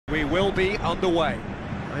We will be underway.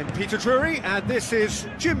 I'm Peter Drury, and this is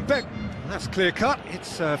Jim Beck. That's clear cut,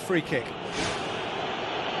 it's a free kick.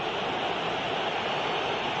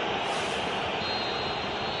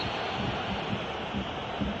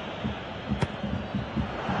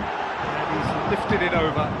 And he's lifted it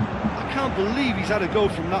over. I can't believe he's had a go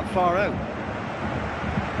from that far out.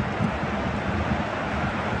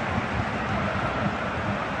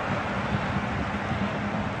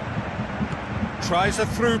 Tries a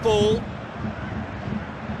through ball.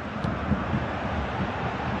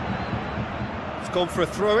 It's gone for a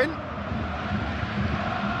throw-in.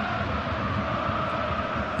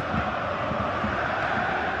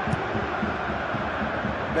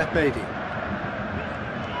 Beppe.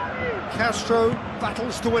 Castro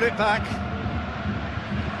battles to win it back.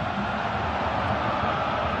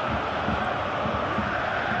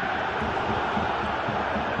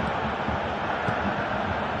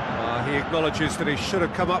 He acknowledges that he should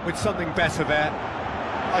have come up with something better there.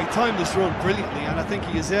 I timed this run brilliantly, and I think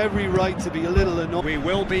he has every right to be a little annoyed. We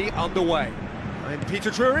will be underway. I'm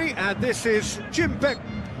Peter Drury, and this is Jim Beck.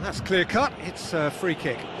 That's clear cut, it's a free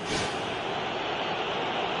kick.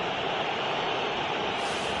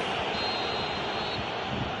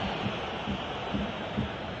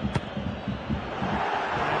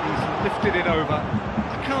 And he's lifted it over.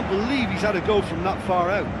 I can't believe he's had a go from that far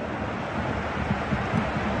out.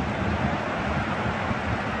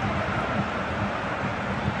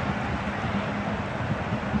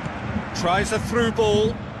 Tries a through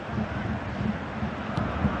ball.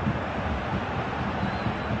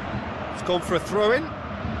 It's gone for a throw-in.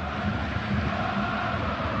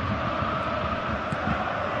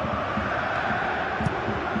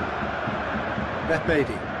 Beppe.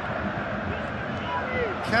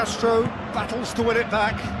 Castro battles to win it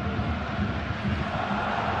back.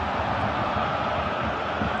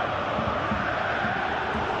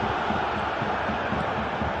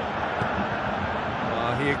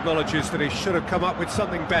 He acknowledges that he should have come up with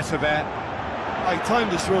something better there. I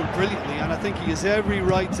timed this run brilliantly, and I think he has every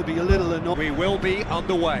right to be a little annoyed. We will be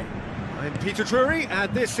underway. I'm Peter Drury,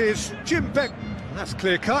 and this is Jim Beck. That's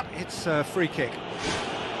clear cut, it's a free kick.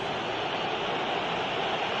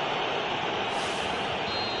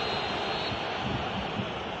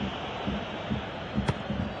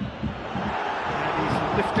 And he's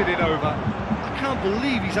lifted it over. I can't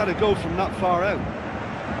believe he's had a go from that far out.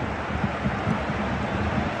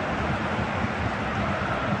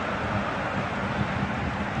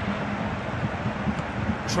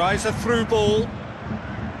 Tries a through ball.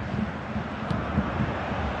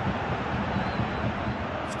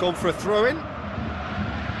 It's gone for a throw-in.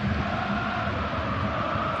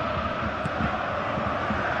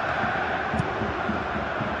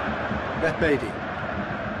 Beppe.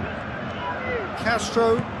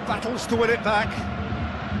 Castro battles to win it back.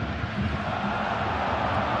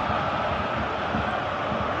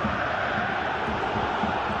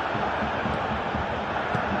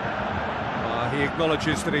 He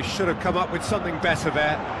acknowledges that he should have come up with something better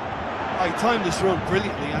there. I timed this run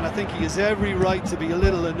brilliantly, and I think he has every right to be a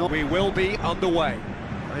little annoyed. We will be underway.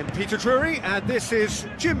 I'm Peter Drury, and this is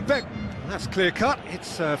Jim Beck. That's clear cut,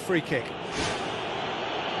 it's a free kick.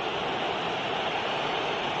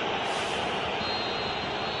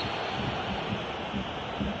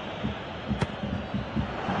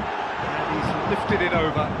 And he's lifted it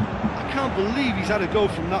over. I can't believe he's had a go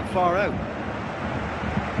from that far out.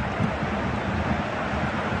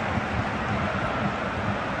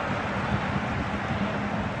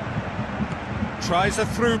 Tries a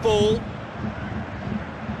through ball.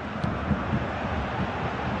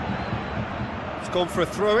 It's gone for a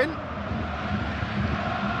throw-in.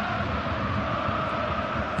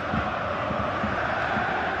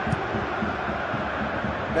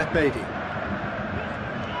 Beppe.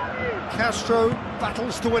 Castro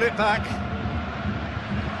battles to win it back.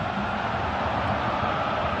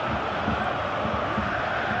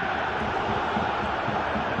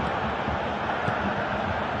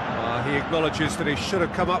 He acknowledges that he should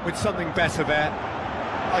have come up with something better there.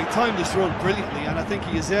 I timed this run brilliantly, and I think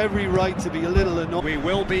he has every right to be a little annoyed. We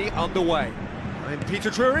will be underway. I'm Peter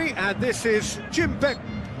Drury, and this is Jim Beck.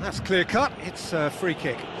 That's clear cut, it's a free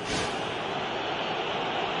kick.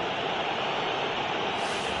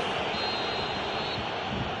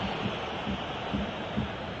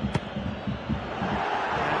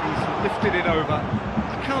 And he's lifted it over.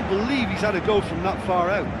 I can't believe he's had a go from that far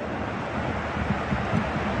out.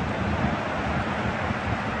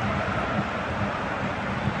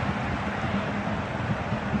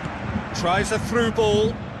 Tries a through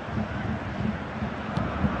ball.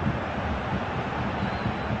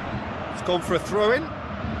 It's gone for a throw-in.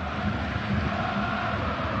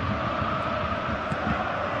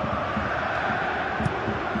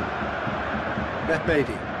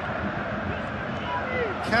 Beatty.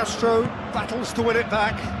 Castro battles to win it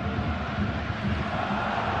back.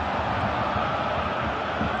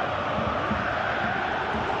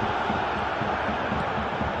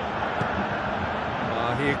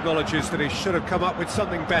 He acknowledges that he should have come up with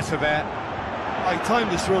something better there. I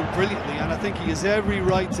timed this run brilliantly, and I think he has every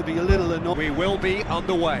right to be a little annoyed. We will be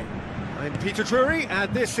underway. I'm Peter Drury,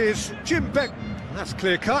 and this is Jim Beck. That's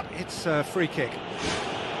clear cut, it's a free kick.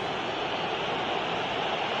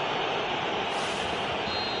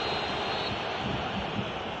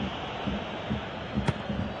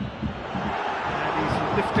 And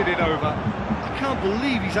he's lifted it over. I can't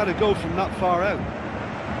believe he's had a go from that far out.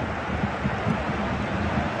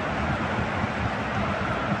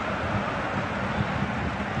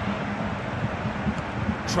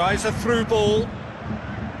 Tries a through ball.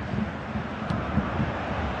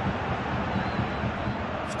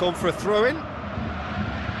 It's gone for a throw-in.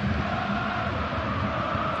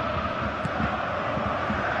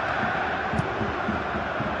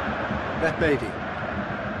 Beatty.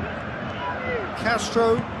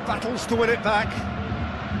 Castro battles to win it back.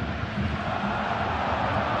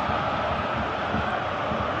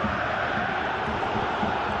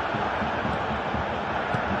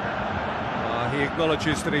 He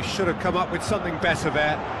acknowledges that he should have come up with something better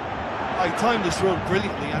there. I timed this run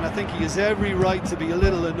brilliantly, and I think he has every right to be a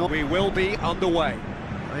little annoyed. We will be underway.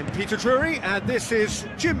 I'm Peter Drury, and this is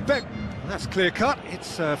Jim Beck. That's clear cut,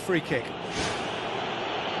 it's a free kick.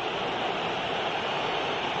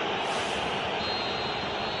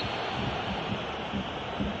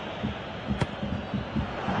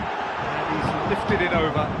 And he's lifted it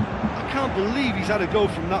over. I can't believe he's had a go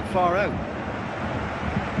from that far out.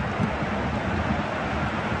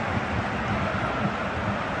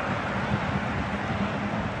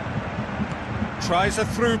 Tries a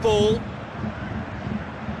through ball.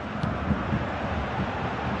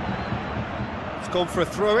 It's gone for a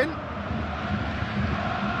throw-in.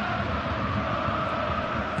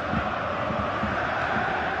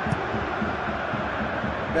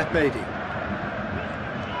 Beatty.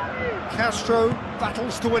 Castro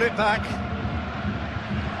battles to win it back.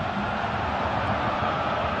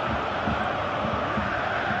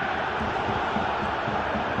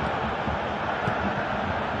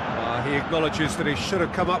 He acknowledges that he should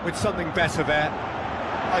have come up with something better there.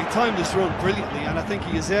 I timed this run brilliantly, and I think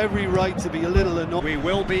he has every right to be a little annoyed. We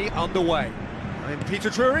will be underway. I'm Peter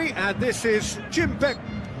Drury, and this is Jim Beck.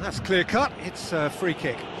 That's clear cut, it's a free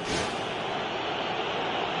kick.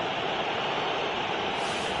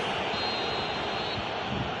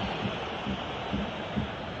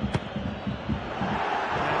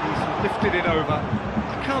 And he's lifted it over.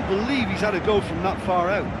 I can't believe he's had a go from that far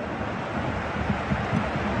out.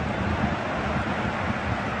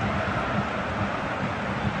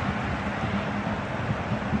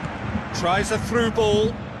 Tries a through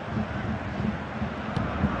ball.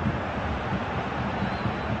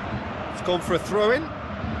 It's gone for a throw-in.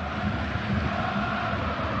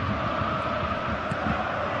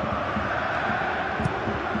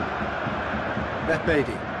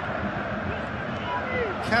 Beatty.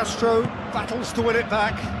 Castro battles to win it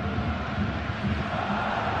back.